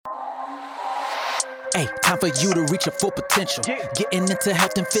Hey, time for you to reach your full potential. Getting into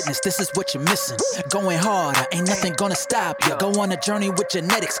health and fitness, this is what you're missing. Going harder, ain't nothing gonna stop you. Go on a journey with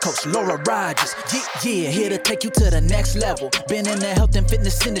genetics coach Laura Rogers. Yeah, here to take you to the next level. Been in the health and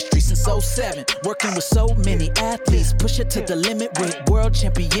fitness industry since '07. Working with so many athletes, push it to the limit with world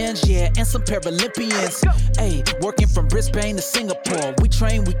champions, yeah, and some Paralympians. Hey, working from Brisbane to Singapore. We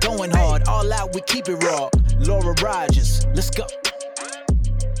train, we going hard, all out, we keep it raw. Laura Rogers, let's go.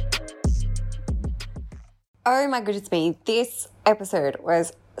 Oh my goodness me, this episode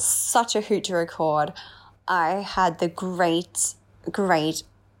was such a hoot to record. I had the great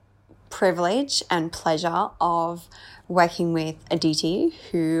privilege and pleasure of working with Aditi,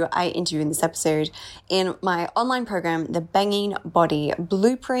 who I interviewed in this episode, in my online program, The Banging Body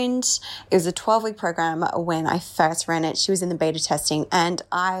Blueprint. It was a 12-week program when I first ran it. She was in the beta testing, and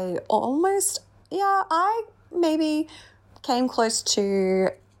I maybe came close to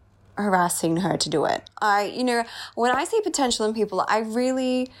harassing her to do it. When I see potential in people, I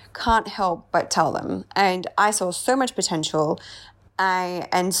really can't help but tell them. And I saw so much potential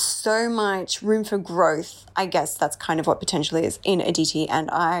and so much room for growth. I guess that's kind of what potential is in Aditi.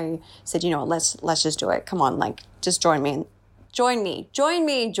 And I said, let's just do it. Come on, just join me. Join me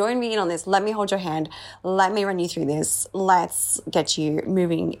in on this. Let me hold your hand. Let me run you through this. Let's get you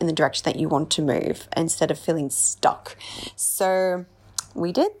moving in the direction that you want to move instead of feeling stuck. So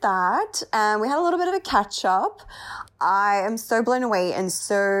we did that, and we had a little bit of a catch-up. I am so blown away and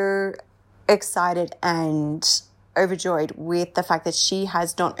so excited and overjoyed with the fact that she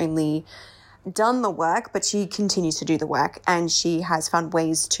has not only done the work, but she continues to do the work, and she has found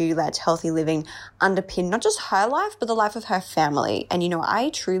ways to let healthy living underpin not just her life, but the life of her family. And, I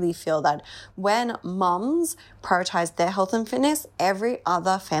truly feel that when mums prioritize their health and fitness, every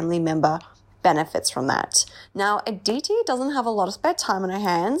other family member benefits from that. Now, Aditi doesn't have a lot of spare time on her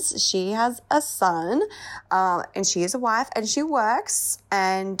hands. She has a son, and she is a wife, and she works,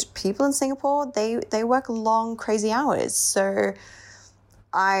 and people in Singapore, they work long, crazy hours. So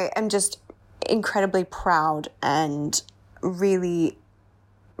I am just incredibly proud and really,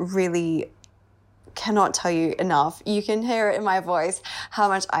 really cannot tell you enough. You can hear it in my voice how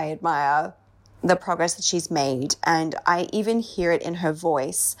much I admire the progress that she's made, and I even hear it in her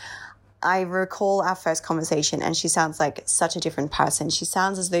voice. I recall our first conversation, and she sounds like such a different person. She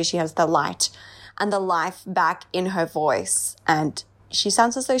sounds as though she has the light and the life back in her voice, and she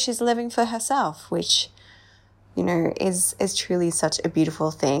sounds as though she's living for herself, which, is truly such a beautiful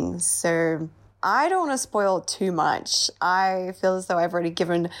thing. So I don't want to spoil too much. I feel as though I've already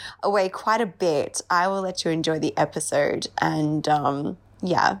given away quite a bit. I will let you enjoy the episode and,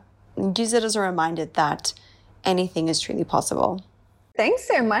 use it as a reminder that anything is truly possible. Thanks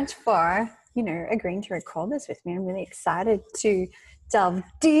so much for, agreeing to record this with me. I'm really excited to delve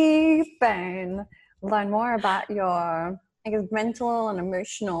deep and learn more about your, mental and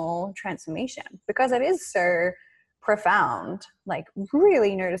emotional transformation, because it is so profound,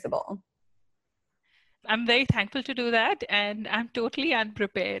 really noticeable. I'm very thankful to do that, and I'm totally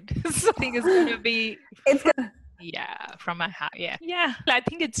unprepared. So I think it's going to be... from my heart. Yeah. I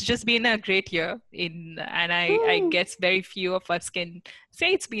think it's just been a great year I guess very few of us can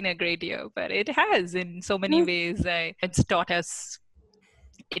say it's been a great year, but it has in so many ways. It's taught us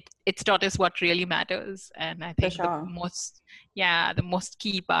what really matters, and I think the most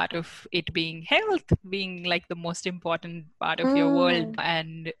key part of it being health, being the most important part of your world,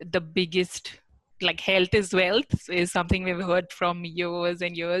 and the biggest. Health is wealth is something we've heard from years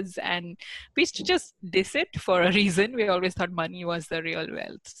and years, and we used to just diss it for a reason. We always thought money was the real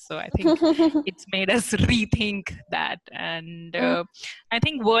wealth. So I think it's made us rethink that. And I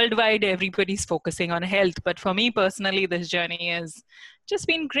think worldwide, everybody's focusing on health. But for me personally, this journey has just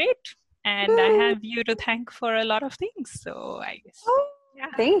been great. And I have you to thank for a lot of things. So I guess.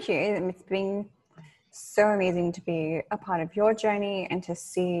 Thank you. It's been so amazing to be a part of your journey and to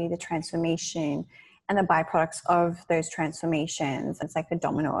see the transformation and the byproducts of those transformations. It's like a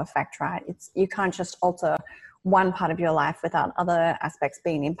domino effect, right? You can't just alter one part of your life without other aspects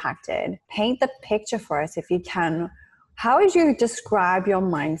being impacted. Paint the picture for us if you can. How would you describe your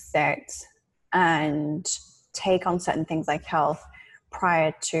mindset and take on certain things like health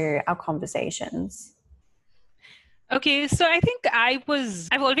prior to our conversations? Okay, so I think I've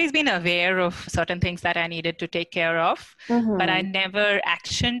always been aware of certain things that I needed to take care of, but I never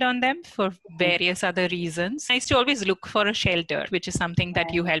actioned on them for various other reasons. I used to always look for a shelter, which is something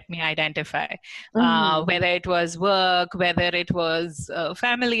that you helped me identify, whether it was work, whether it was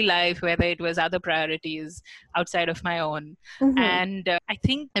family life, whether it was other priorities outside of my own. And I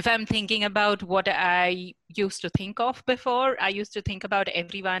think if I'm thinking about what I used to think of before. I used to think about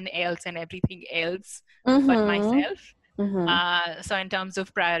everyone else and everything else but myself. So in terms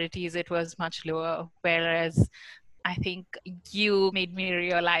of priorities, it was much lower. Whereas I think you made me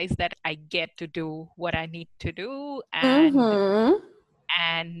realize that I get to do what I need to do. And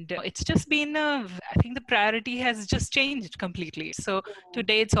it's just been, I think the priority has just changed completely. So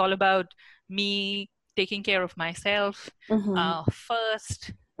today it's all about me taking care of myself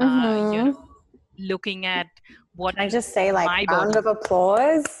first, you know, looking at what I just say, like, round of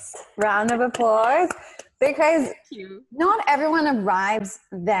applause, because not everyone arrives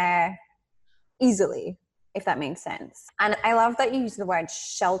there easily, if that makes sense. And I love that you use the word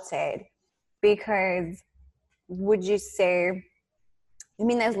sheltered, because would you say, I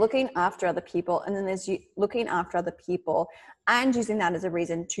mean, there's looking after other people, and then there's you looking after other people and using that as a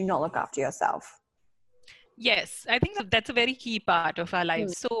reason to not look after yourself. Yes, I think that's a very key part of our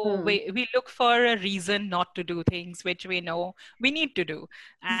lives. So we look for a reason not to do things which we know we need to do.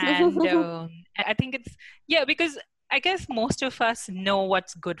 And I think it's, because I guess most of us know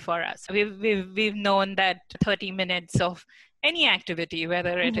what's good for us. We've known that 30 minutes of any activity,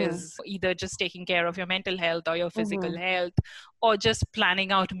 whether it is either just taking care of your mental health or your physical health, or just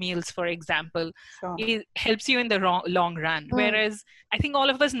planning out meals, for example, it helps you in the long run. Whereas I think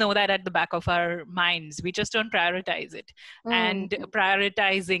all of us know that at the back of our minds, we just don't prioritize it. And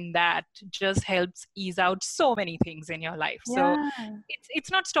prioritizing that just helps ease out so many things in your life. So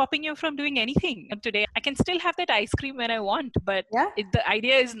it's not stopping you from doing anything. Today, I can still have that ice cream when I want, but the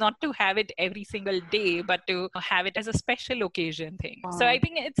idea is not to have it every single day, but to have it as a special occasion thing. So I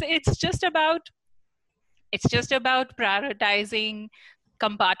think it's just about prioritizing,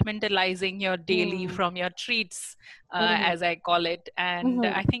 compartmentalizing your daily from your treats, as I call it. And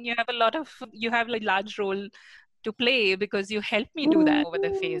I think you have a large role to play, because you helped me do that over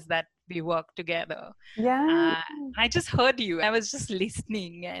the phase that we worked together. I just heard you. I was just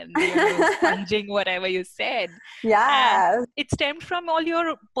listening and sponging whatever you said. And it stemmed from all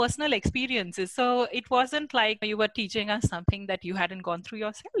your personal experiences. So it wasn't like you were teaching us something that you hadn't gone through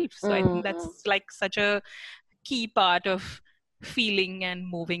yourself. So I think that's like such a key part of feeling and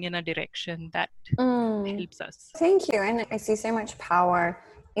moving in a direction that helps us. Thank you. And I see so much power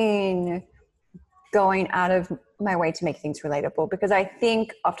in going out of my way to make things relatable, because I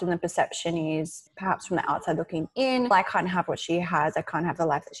think often the perception is, perhaps from the outside looking in, I can't have what she has, I can't have the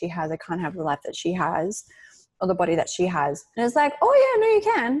life that she has, I can't have the life that she has, or the body that she has. And it's like, oh yeah, no, you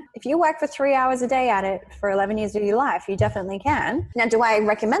can. If you work for 3 hours a day at it for 11 years of your life, you definitely can. Now, do I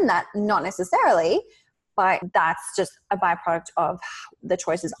recommend that? Not necessarily, but that's just a byproduct of the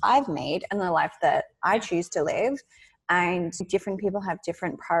choices I've made and the life that I choose to live. And different people have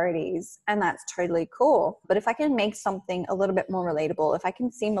different priorities, and that's totally cool. But if I can make something a little bit more relatable, if I can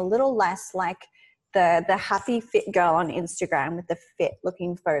seem a little less like the happy fit girl on Instagram with the fit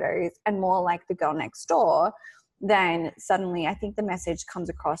looking photos and more like the girl next door, then suddenly I think the message comes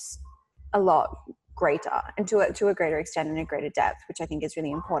across a lot greater and to a greater extent and a greater depth, which I think is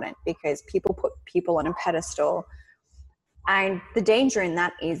really important, because people put people on a pedestal. And the danger in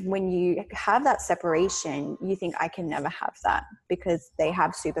that is when you have that separation, you think, I can never have that because they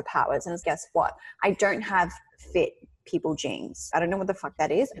have superpowers. And guess what? I don't have fit people genes. I don't know what the fuck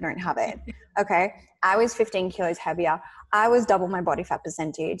that is. I don't have it. Okay. I was 15 kilos heavier. I was double my body fat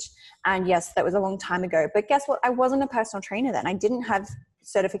percentage. And yes, that was a long time ago. But guess what? I wasn't a personal trainer then. I didn't have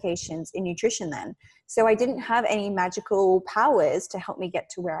certifications in nutrition then. So I didn't have any magical powers to help me get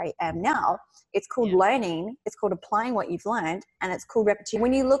to where I am now. It's called learning. It's called applying what you've learned, and it's called repetition.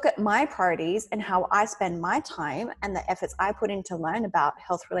 When you look at my priorities and how I spend my time and the efforts I put in to learn about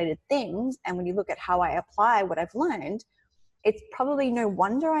health related things, and when you look at how I apply what I've learned, it's probably no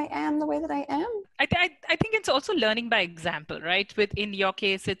wonder I am the way that I am. I think it's also learning by example, right? In your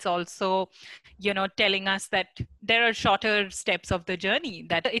case, it's also, telling us that there are shorter steps of the journey,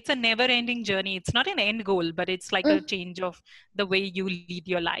 that it's a never ending journey. It's not an end goal, but it's like a change of the way you lead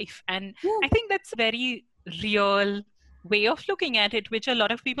your life. And I think that's very real way of looking at it, which a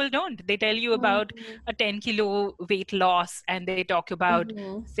lot of people don't. They tell you about a 10 kilo weight loss, and they talk about,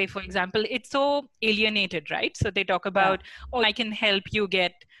 say, for example, it's so alienated, right? So they talk about, I can help you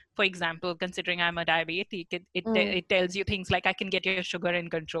get, for example, considering I'm a diabetic, it tells you things like, I can get your sugar in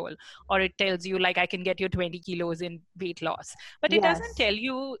control, or it tells you like, I can get you 20 kilos in weight loss, but it doesn't tell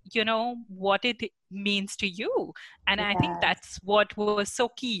you, what it means to you. And I think that's what was so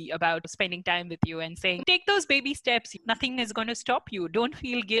key about spending time with you and saying, take those baby steps. Nothing is going to stop you. Don't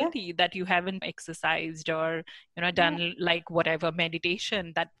feel guilty that you haven't exercised or, done like whatever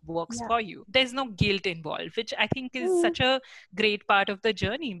meditation that works for you. There's no guilt involved, which I think is such a great part of the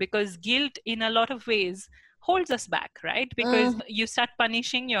journey, because because guilt in a lot of ways holds us back, right? Because you start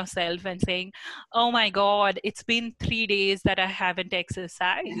punishing yourself and saying, oh my God, it's been 3 days that I haven't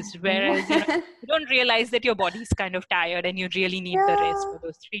exercised. Whereas, you don't realize that your body's kind of tired and you really need the rest for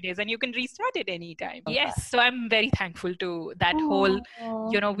those 3 days, and you can restart it anytime. Yes. So I'm very thankful to that whole,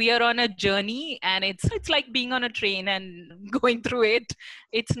 we are on a journey, and it's like being on a train and going through it.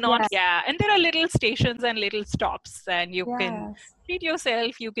 It's not, and there are little stations and little stops, and you can treat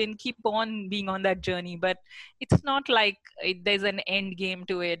yourself, you can keep on being on that journey, but it's not like there's an end game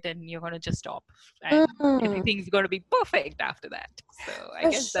to it and you're going to just stop and everything's going to be perfect after that. So I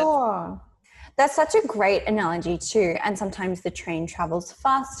guess that's such a great analogy too. And sometimes the train travels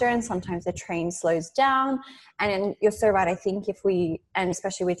faster and sometimes the train slows down. And you're so right. I think and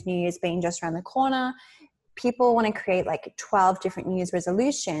especially with New Year's being just around the corner, people want to create like 12 different New Year's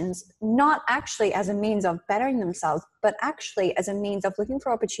resolutions, not actually as a means of bettering themselves, but actually as a means of looking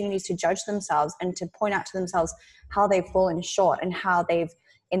for opportunities to judge themselves and to point out to themselves how they've fallen short and how they've,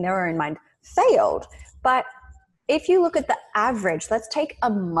 in their own mind, failed. But if you look at the average, let's take a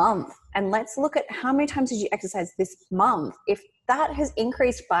month and let's look at how many times did you exercise this month. If that has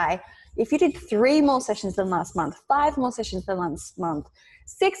increased if you did 3 more sessions than last month, 5 more sessions than last month,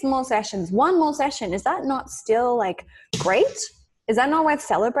 6 more sessions, 1 more session, is that not still like great? Is that not worth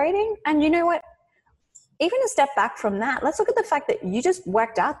celebrating? And you know what? Even a step back from that, let's look at the fact that you just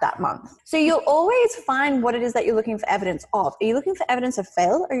worked out that month. So you'll always find what it is that you're looking for evidence of. Are you looking for evidence of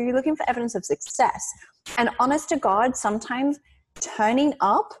fail, or are you looking for evidence of success? And honest to God, sometimes turning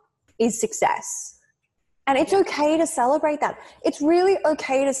up is success. And it's okay to celebrate that. It's really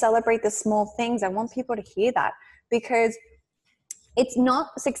okay to celebrate the small things. I want people to hear that, because it's not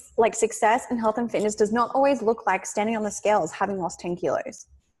like success in health and fitness does not always look like standing on the scales, having lost 10 kilos.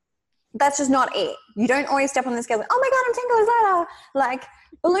 That's just not it. You don't always step on the scale like, oh my God, I'm 10 kilos lighter. Like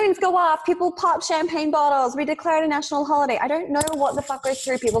balloons go off, people pop champagne bottles, we declare it a national holiday. I don't know what the fuck goes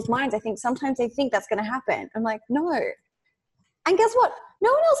through people's minds. I think sometimes they think that's going to happen. I'm like, no. And guess what?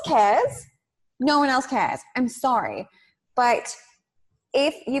 No one else cares. No one else cares. I'm sorry. But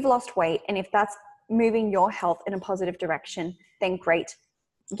if you've lost weight and if that's moving your health in a positive direction, then great.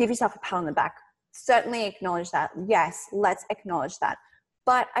 Give yourself a pat on the back. Certainly acknowledge that. Yes, let's acknowledge that.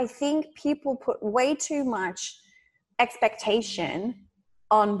 But I think people put way too much expectation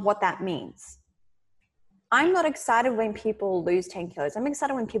on what that means. I'm not excited when people lose 10 kilos. I'm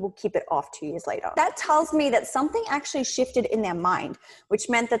excited when people keep it off 2 years later. That tells me that something actually shifted in their mind, which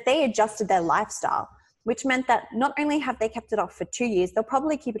meant that they adjusted their lifestyle, which meant that not only have they kept it off for 2 years, they'll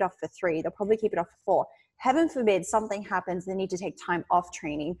probably keep it off for 3, they'll probably keep it off for 4. Heaven forbid something happens, they need to take time off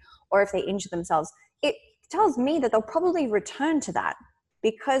training, or if they injure themselves, it tells me that they'll probably return to that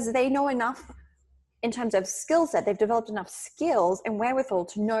because they know enough in terms of skill set. They've developed enough skills and wherewithal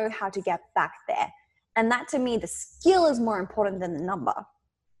to know how to get back there. And that, to me, the skill is more important than the number,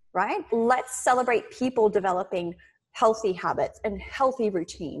 right? Let's celebrate people developing healthy habits and healthy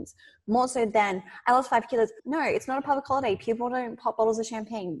routines more so than I lost 5 kilos. No, it's not a public holiday. People don't pop bottles of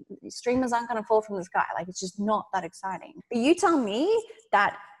champagne. Streamers aren't going to fall from the sky. Like, it's just not that exciting. But you tell me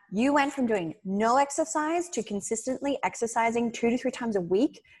that you went from doing no exercise to consistently exercising 2 to 3 times a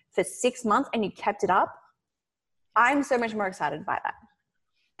week for 6 months and you kept it up. I'm so much more excited by that.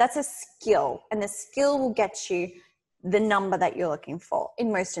 That's a skill, and the skill will get you the number that you're looking for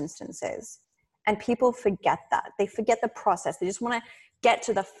in most instances. And people forget that. They forget the process. They just want to get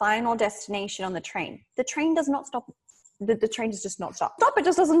to the final destination on the train. The train does not stop. The train does just not stop. It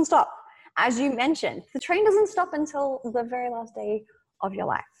just doesn't stop. As you mentioned, the train doesn't stop until the very last day of your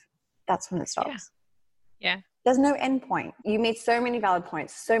life. That's when it stops. Yeah. There's no end point. You made so many valid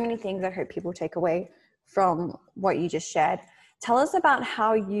points, so many things I hope people take away from what you just shared. Tell us about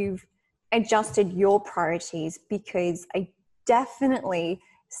how you've adjusted your priorities, because I definitely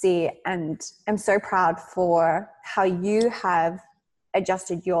see and am so proud for how you have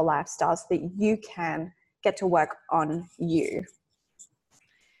adjusted your lifestyle so that you can get to work on you.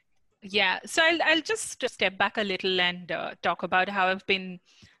 Yeah. So I'll just step back a little and talk about how I've been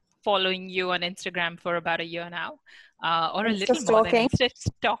following you on Instagram for about a year now, or a little more than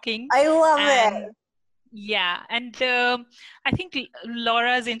stalking. I love it. Yeah. And I think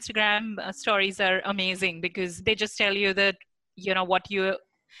Laura's Instagram stories are amazing because they just tell you that,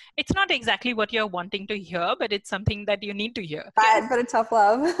 it's not exactly what you're wanting to hear, but it's something that you need to hear. But a tough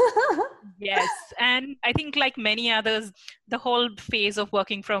love. Yes. And I think like many others, the whole phase of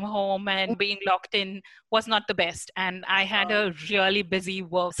working from home and being locked in was not the best. And I had a really busy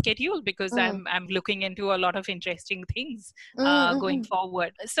work schedule because I'm looking into a lot of interesting things going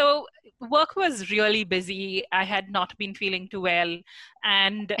forward. So work was really busy. I had not been feeling too well.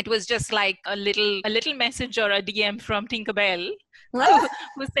 And it was just like a little message or a DM from Tinkerbell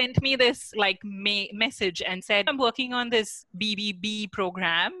who sent me this like message and said, I'm working on this BBB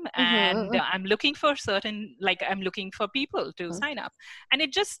program and I'm looking for people to sign up. And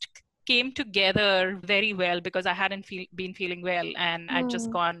it just came together very well because I hadn't been feeling well, and I'd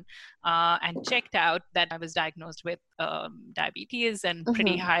just gone and checked out that I was diagnosed with diabetes and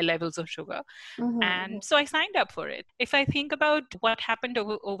pretty high levels of sugar. And so I signed up for it. If I think about what happened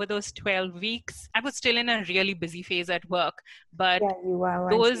over those 12 weeks, I was still in a really busy phase at work, but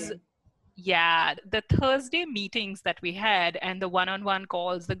the Thursday meetings that we had and the one-on-one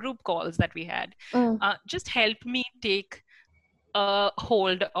calls, the group calls that we had, just helped me take a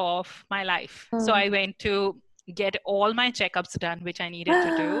hold of my life. So I went to get all my checkups done, which I needed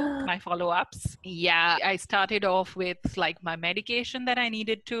to do, my follow-ups. Yeah, I started off with like my medication that I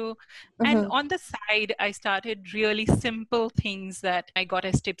needed to. And on the side, I started really simple things that I got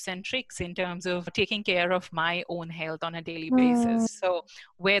as tips and tricks in terms of taking care of my own health on a daily basis. So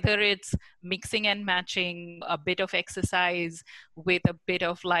whether it's mixing and matching a bit of exercise with a bit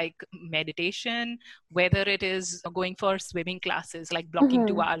of like meditation, whether it is going for swimming classes, like blocking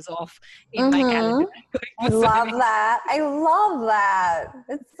 2 hours off in my calendar. I love that.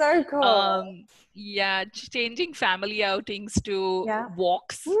 It's so cool. Changing family outings to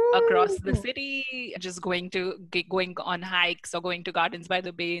walks across the city, just going on hikes or going to Gardens by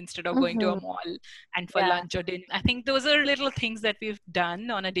the Bay instead of going to a mall and for lunch or dinner. I think those are little things that we've done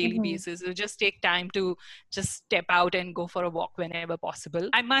on a daily basis. We just take time to just step out and go for a walk whenever possible.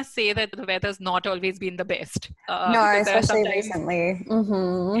 I must say that the weather's not always been the best. No, especially recently.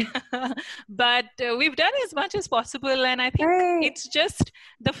 But we've done as much as possible, and I think it's just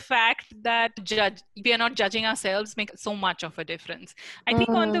the fact that we are not judging ourselves makes so much of a difference. I think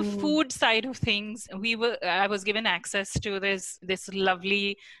on the food side of things, I was given access to this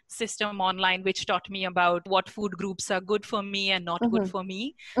lovely system online which taught me about what food groups are good for me and not good for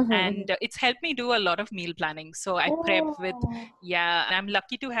me, and it's helped me do a lot of meal planning. So I prep with I'm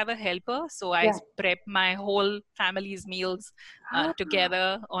lucky to have a helper, so I prep my whole family's meals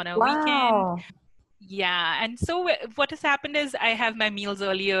together on a weekend. And so what has happened is I have my meals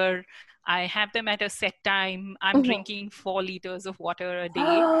earlier. I have them at a set time. I'm drinking 4 liters of water a day.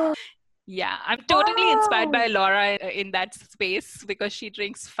 I'm totally inspired by Laura in that space because she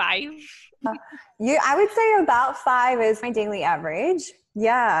drinks 5. I would say about 5 is my daily average.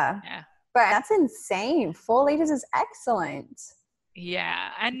 Yeah. But that's insane. 4 liters is excellent.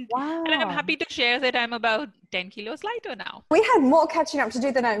 And I'm happy to share that I'm about 10 kilos lighter now. We had more catching up to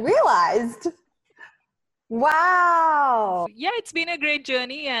do than I realized. Wow. It's been a great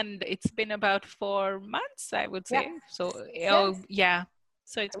journey, and it's been about 4 months, I would say. So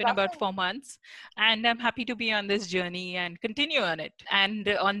So it's been about 4 months, and I'm happy to be on this journey and continue on it. And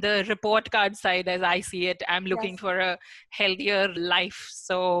on the report card side, as I see it, I'm looking for a healthier life.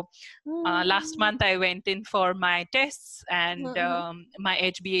 So last month I went in for my tests, and my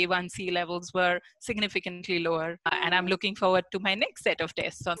HbA1c levels were significantly lower. And I'm looking forward to my next set of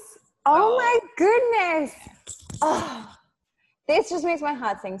tests. Oh my goodness. Oh, this just makes my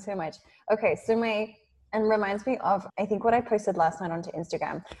heart sing so much. Okay, and reminds me of, I think, what I posted last night onto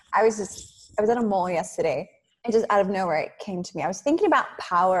Instagram. I was at a mall yesterday, and just out of nowhere it came to me. I was thinking about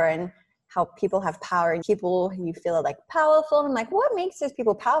power and how people have power and people who you feel are like powerful. And I'm like, what makes those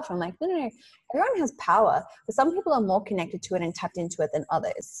people powerful? I'm like, no. Everyone has power, but some people are more connected to it and tapped into it than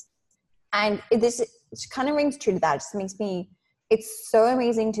others. And this kind of rings true to that. It just makes me, it's so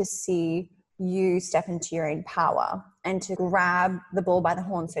amazing to see you step into your own power and to grab the bull by the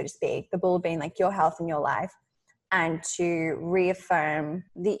horn, so to speak, the bull being like your health and your life, and to reaffirm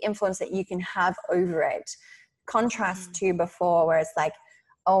the influence that you can have over it. Contrast to before, where it's like,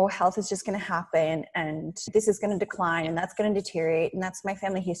 oh, health is just going to happen and this is going to decline and that's going to deteriorate and that's my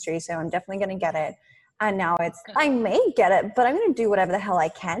family history, so I'm definitely going to get it. And now it's, I may get it, but I'm going to do whatever the hell I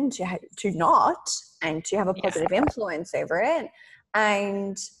can to not, and to have a positive influence over it.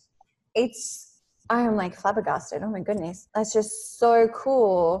 And I am like flabbergasted. Oh my goodness. That's just so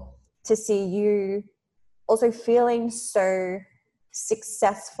cool to see you also feeling so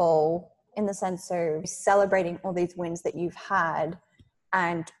successful, in the sense of celebrating all these wins that you've had,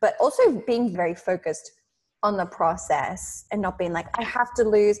 but also being very focused on the process and not being like, I have to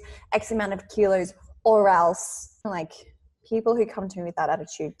lose X amount of kilos or else, like, people who come to me with that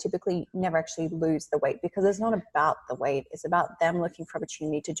attitude typically never actually lose the weight, because it's not about the weight. It's about them looking for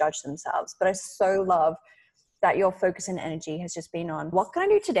opportunity to judge themselves. But I so love that your focus and energy has just been on what can I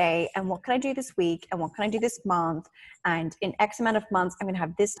do today, and what can I do this week, and what can I do this month, and in X amount of months I'm going to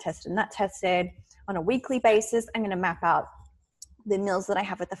have this tested and that tested. On a weekly basis, I'm going to map out the meals that I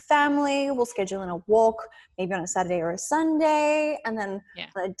have with the family. We'll schedule in a walk, maybe on a Saturday or a Sunday. And then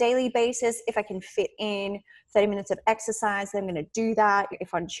on a daily basis, if I can fit in 30 minutes of exercise, then I'm going to do that.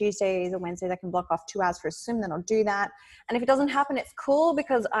 If on Tuesdays or Wednesdays I can block off 2 hours for a swim, then I'll do that. And if it doesn't happen, it's cool,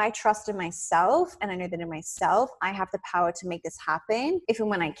 because I trust in myself, and I know that in myself, I have the power to make this happen if and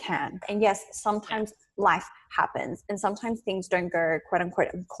when I can. And yes, sometimes life happens, and sometimes things don't go quote unquote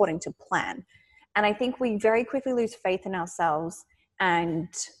according to plan. And I think we very quickly lose faith in ourselves and,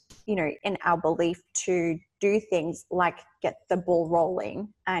 you know, in our belief to do things like get the ball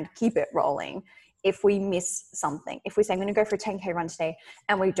rolling and keep it rolling if we miss something. If we say, I'm going to go for a 10K run today,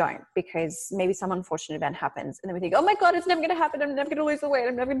 and we don't, because maybe some unfortunate event happens, and then we think, oh my God, it's never going to happen. I'm never going to lose the weight.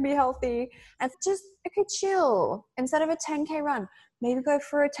 I'm never going to be healthy. And it's just, okay, chill. Instead of a 10K run, maybe go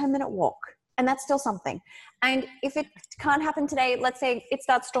for a 10-minute walk. And that's still something. And if it can't happen today, let's say it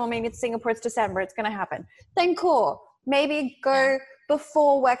starts storming, it's Singapore, it's December, it's going to happen. Then cool. Maybe go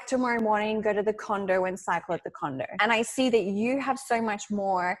before work tomorrow morning, go to the condo and cycle at the condo. And I see that you have so much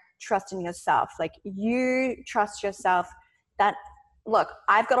more trust in yourself. Like, you trust yourself that, look,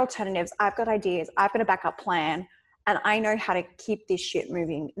 I've got alternatives, I've got ideas, I've got a backup plan, and I know how to keep this shit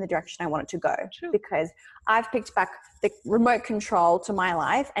moving in the direction I want it to go. True. Because I've picked back the remote control to my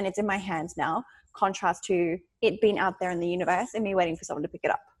life, and it's in my hands now, contrast to it being out there in the universe and me waiting for someone to pick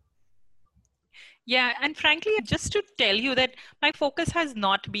it up. Yeah, and frankly, just to tell you that my focus has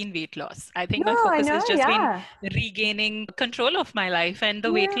not been weight loss. I think my focus has just been regaining control of my life, and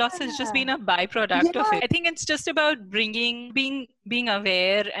the weight loss has just been a byproduct of it. I think it's just about being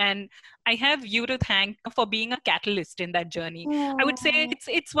aware, and I have you to thank for being a catalyst in that journey. I would say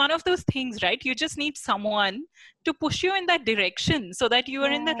it's one of those things, right? You just need someone to push you in that direction so that you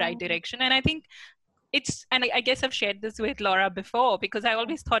are in the right direction. And I think and I guess I've shared this with Laura before, because I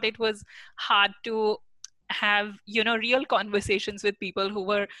always thought it was hard to have, you know, real conversations with people who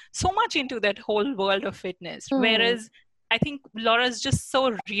were so much into that whole world of fitness. Whereas I think Laura's just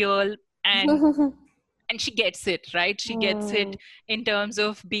so real, and she gets it, right? She gets it in terms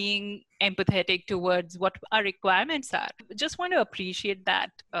of being empathetic towards what our requirements are. Just want to appreciate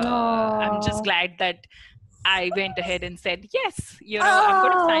that. I'm just glad that I went ahead and said, yes, you know, I'm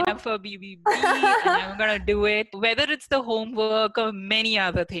going to sign up for BBB and I'm going to do it, whether it's the homework or many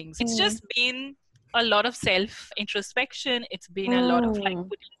other things. It's just been a lot of self-introspection. It's been a lot of like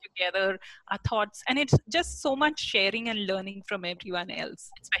putting together our thoughts, and it's just so much sharing and learning from everyone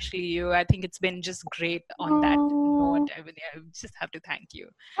else, especially you. I think it's been just great on that note. I just have to thank you.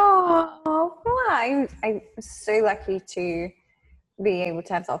 I'm so lucky to be able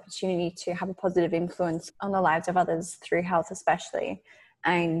to have the opportunity to have a positive influence on the lives of others through health, especially.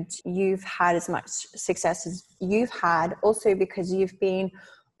 And you've had as much success as you've had, also because you've been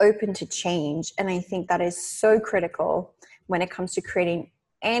open to change. And I think that is so critical when it comes to creating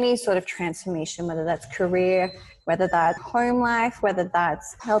any sort of transformation, whether that's career, whether that's home life, whether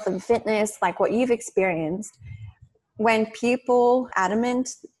that's health and fitness, like what you've experienced. When people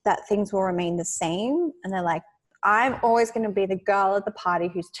adamant that things will remain the same, and they're like, I'm always going to be the girl at the party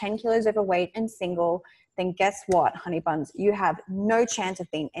who's 10 kilos overweight and single, then guess what, honey buns? You have no chance of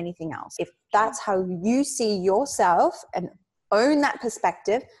being anything else. If that's how you see yourself and own that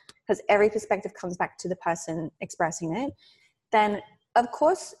perspective, because every perspective comes back to the person expressing it, then of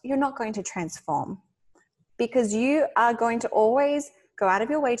course you're not going to transform, because you are going to always go out of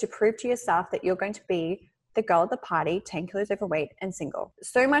your way to prove to yourself that you're going to be the girl at the party, 10 kilos overweight and single.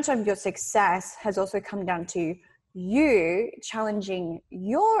 So much of your success has also come down to you challenging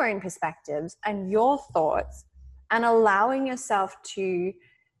your own perspectives and your thoughts, and allowing yourself to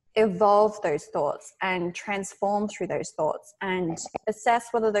evolve those thoughts and transform through those thoughts, and assess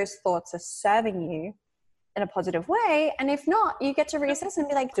whether those thoughts are serving you in a positive way. And if not, you get to reassess and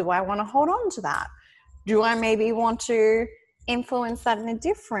be like, do I want to hold on to that? Do I maybe want to influence that in a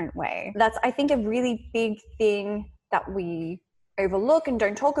different way? That's, I think, a really big thing that we overlook and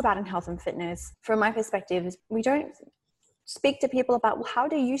don't talk about in health and fitness. From my perspective, is we don't speak to people about, well, how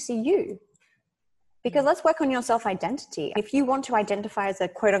do you see you? Because let's work on your self-identity. If you want to identify as a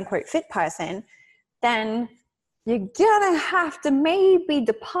quote unquote fit person, then you're gonna have to maybe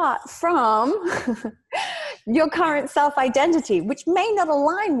depart from your current self-identity, which may not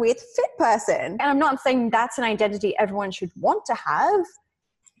align with fit person. And I'm not saying that's an identity everyone should want to have,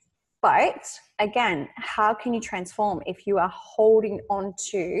 But again, how can you transform if you are holding on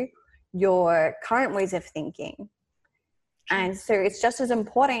to your current ways of thinking? And so it's just as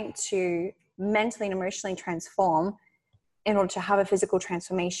important to mentally and emotionally transform in order to have a physical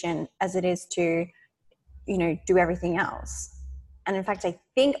transformation as it is to, you know, do everything else. And in fact, I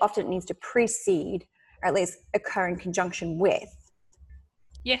think often it needs to precede, or at least occur in conjunction with.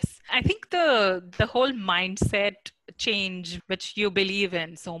 Yes, I think the whole mindset change, which you believe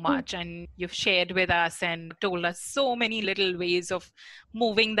in so much, and you've shared with us and told us so many little ways of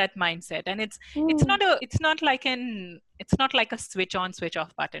moving that mindset. And it's not like a switch on, switch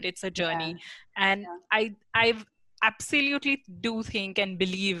off button. It's a journey. And I've absolutely do think and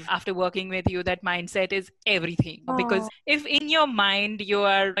believe after working with you that mindset is everything. Because if in your mind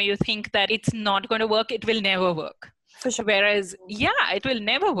you think that it's not going to work, it will never work. For sure. Whereas, it will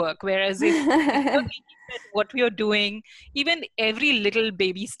never work. Whereas if you're thinking that what we are doing, even every little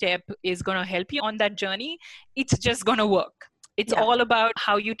baby step is going to help you on that journey, it's just going to work. It's all about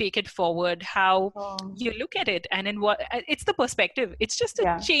how you take it forward, how you look at it, and in what it's the perspective. It's just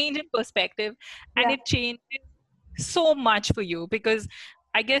a change in perspective, and it changes so much for you. Because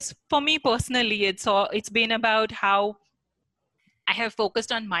I guess for me personally, it's been about how I have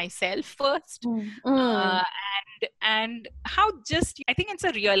focused on myself first, and how I think it's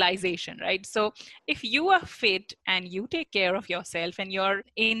a realization, right? So if you are fit and you take care of yourself and you're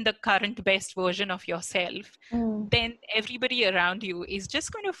in the current best version of yourself, then everybody around you is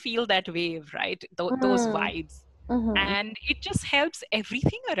just going to feel that wave, right? Those vibes. And it just helps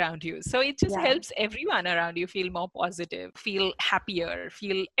everything around you. So it just helps everyone around you feel more positive, feel happier,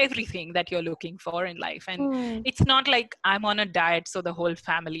 feel everything that you're looking for in life. And it's not like I'm on a diet, so the whole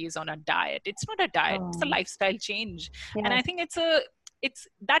family is on a diet. It's not a diet, it's a lifestyle change. And I think it's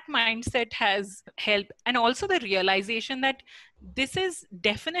that mindset has helped. And also the realization that this is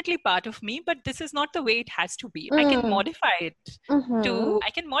definitely part of me, but this is not the way it has to be. I can modify it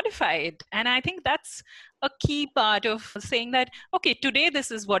And I think that's a key part of saying that, okay, today this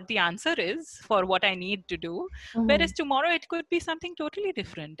is what the answer is for what I need to do. Whereas tomorrow it could be something totally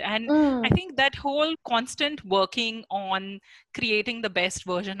different. And I think that whole constant working on creating the best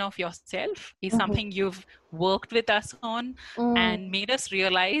version of yourself is something you've worked with us on and made us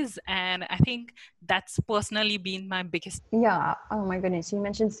realize. And I think that's personally been my biggest. Oh my goodness. You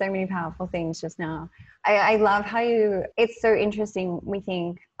mentioned so many powerful things just now. I love how it's so interesting. We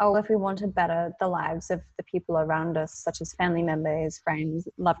think, if we want to better the lives of the people around us, such as family members, friends,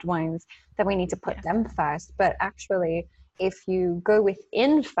 loved ones, then we need to put them first. But actually, if you go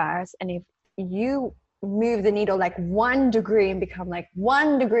within first, and if you move the needle like 1 degree and become like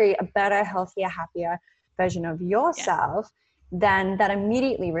 1 degree a better, healthier, happier version of yourself, then that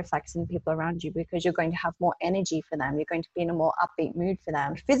immediately reflects in the people around you, because you're going to have more energy for them. You're going to be in a more upbeat mood for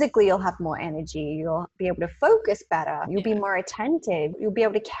them. Physically, you'll have more energy. You'll be able to focus better. You'll be more attentive. You'll be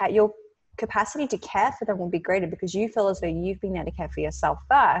able to care. Your capacity to care for them will be greater, because you feel as though you've been there to care for yourself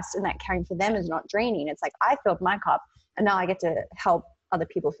first, and that caring for them is not draining. It's like, I filled my cup and now I get to help other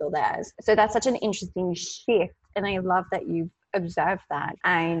people fill theirs. So that's such an interesting shift. And I love that you've observed that.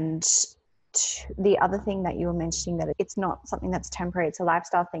 And the other thing that you were mentioning, that it's not something that's temporary, it's a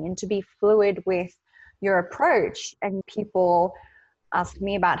lifestyle thing, and to be fluid with your approach. And people ask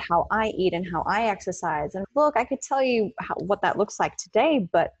me about how I eat and how I exercise, and look, I could tell you what that looks like today,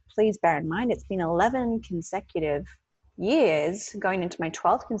 but please bear in mind it's been 11 consecutive years, going into my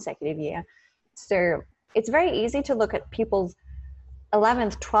 12th consecutive year. So it's very easy to look at people's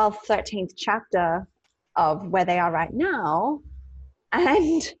 11th, 12th, 13th chapter of where they are right now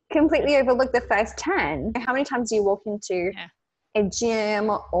and completely overlook the first 10. How many times do you walk into a gym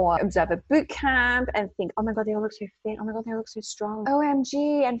or observe a boot camp and think, oh my God, they all look so fit. Oh my God, they all look so strong.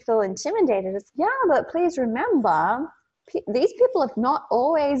 OMG, and feel intimidated. It's, but please remember, these people have not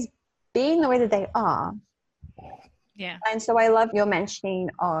always been the way that they are. Yeah. And so I love your mentioning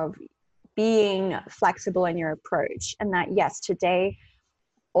of being flexible in your approach, and that, yes, today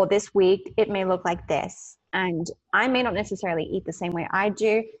or this week, it may look like this. And I may not necessarily eat the same way I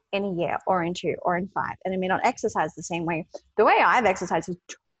do in a year or in 2 or in 5. And I may not exercise the same way. The way I've exercised has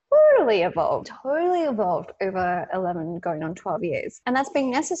totally evolved over 11 going on 12 years. And that's been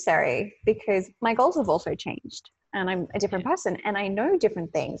necessary because my goals have also changed. And I'm a different person and I know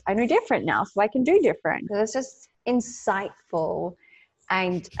different things. I know different now, so I can do different. So it's just insightful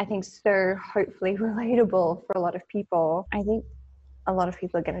and I think so hopefully relatable for a lot of people. I think a lot of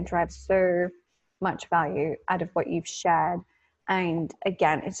people are going to drive so much value out of what you've shared. And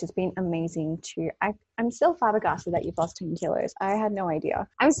again, it's just been amazing I'm still flabbergasted that you've lost 10 kilos. I had no idea.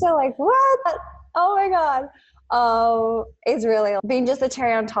 I'm still like, what? Oh my God. Oh, it's really been just a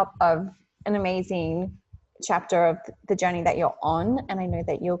cherry on top of an amazing chapter of the journey that you're on. And I know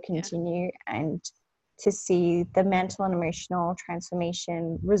that you'll continue and to see the mental and emotional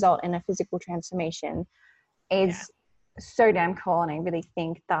transformation result in a physical transformation is so damn cool. And I really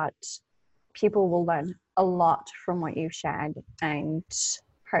think that people will learn a lot from what you've shared and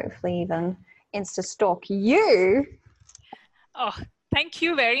hopefully even Insta stalk you. Oh, thank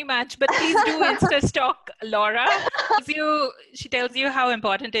you very much. But please do Insta stalk Laura. She tells you how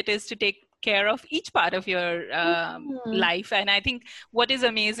important it is to take care of each part of your life. And I think what is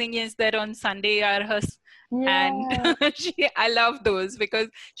amazing is that on Sunday are her and I love those because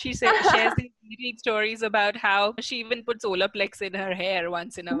she shares these little stories about how she even puts Olaplex in her hair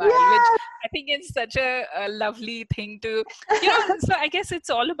once in a while, which I think is such a lovely thing to, so I guess it's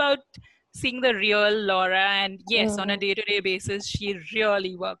all about seeing the real Laura. And yes, on a day-to-day basis, she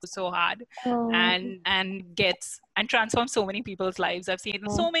really works so hard and gets and transforms so many people's lives. I've seen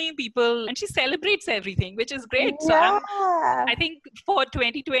so many people, and she celebrates everything, which is great. So I think for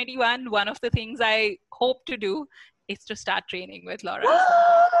 2021, one of the things I hope to do is to start training with Laura.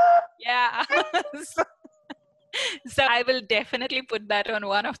 Yeah. So I will definitely put that on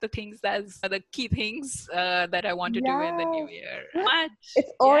one of the things as the key things that I want to do in the new year.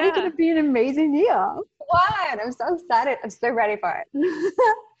 It's already going to be an amazing year. What? I'm so excited. I'm so ready for it.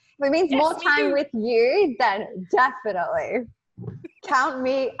 If it means more time with you, then definitely count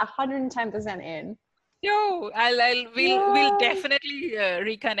me 110% in. No, we'll definitely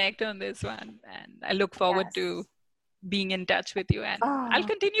reconnect on this one, and I look forward to being in touch with you, and I'll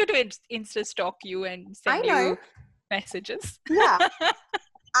continue to Insta stalk you and send you messages. Yeah,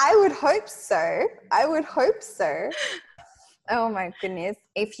 I would hope so. Oh my goodness.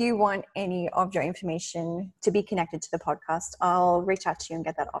 If you want any of your information to be connected to the podcast, I'll reach out to you and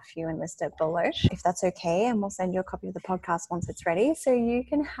get that off you and list it below, if that's okay. And we'll send you a copy of the podcast once it's ready, so you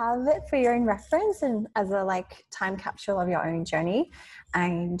can have it for your own reference and as a time capsule of your own journey.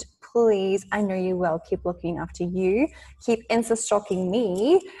 And please, I know you will, keep looking after you. Keep Insta stalking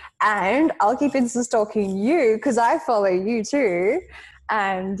me, and I'll keep Insta stalking you because I follow you too.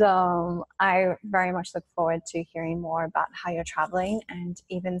 And I very much look forward to hearing more about how you're traveling and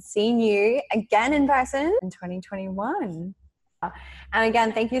even seeing you again in person in 2021. And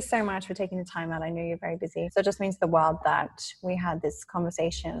again, thank you so much for taking the time out. I know you're very busy. So it just means the world that we had this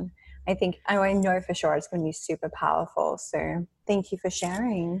conversation. I know for sure it's going to be super powerful. So thank you for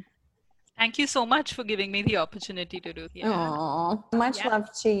sharing. Thank you so much for giving me the opportunity to do this. Much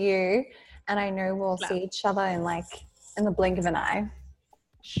love to you. And I know we'll see each other in the blink of an eye.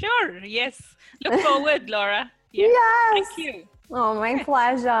 Sure. Yes. Look forward, Laura. Yes. Thank you. Oh, my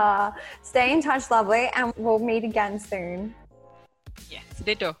pleasure. Stay in touch, lovely, and we'll meet again soon. Yes.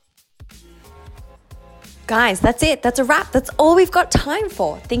 Ditto. Guys, that's it. That's a wrap. That's all we've got time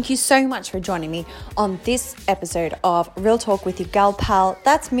for. Thank you so much for joining me on this episode of Real Talk with your gal pal.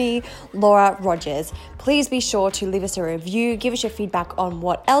 That's me, Laura Rogers. Please be sure to leave us a review. Give us your feedback on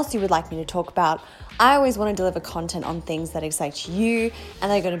what else you would like me to talk about. I always want to deliver content on things that excite you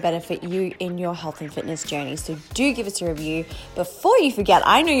and they're going to benefit you in your health and fitness journey. So do give us a review. Before you forget,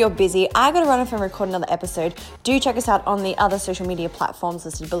 I know you're busy. I got to run off and record another episode. Do check us out on the other social media platforms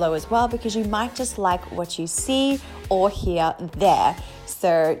listed below as well, because you might just like what you see or hear there.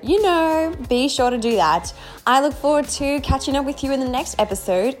 So, be sure to do that. I look forward to catching up with you in the next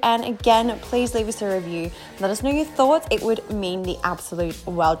episode. And again, please leave us a review. Let us know your thoughts. It would mean the absolute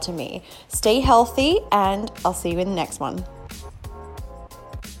world to me. Stay healthy, and I'll see you in the next one.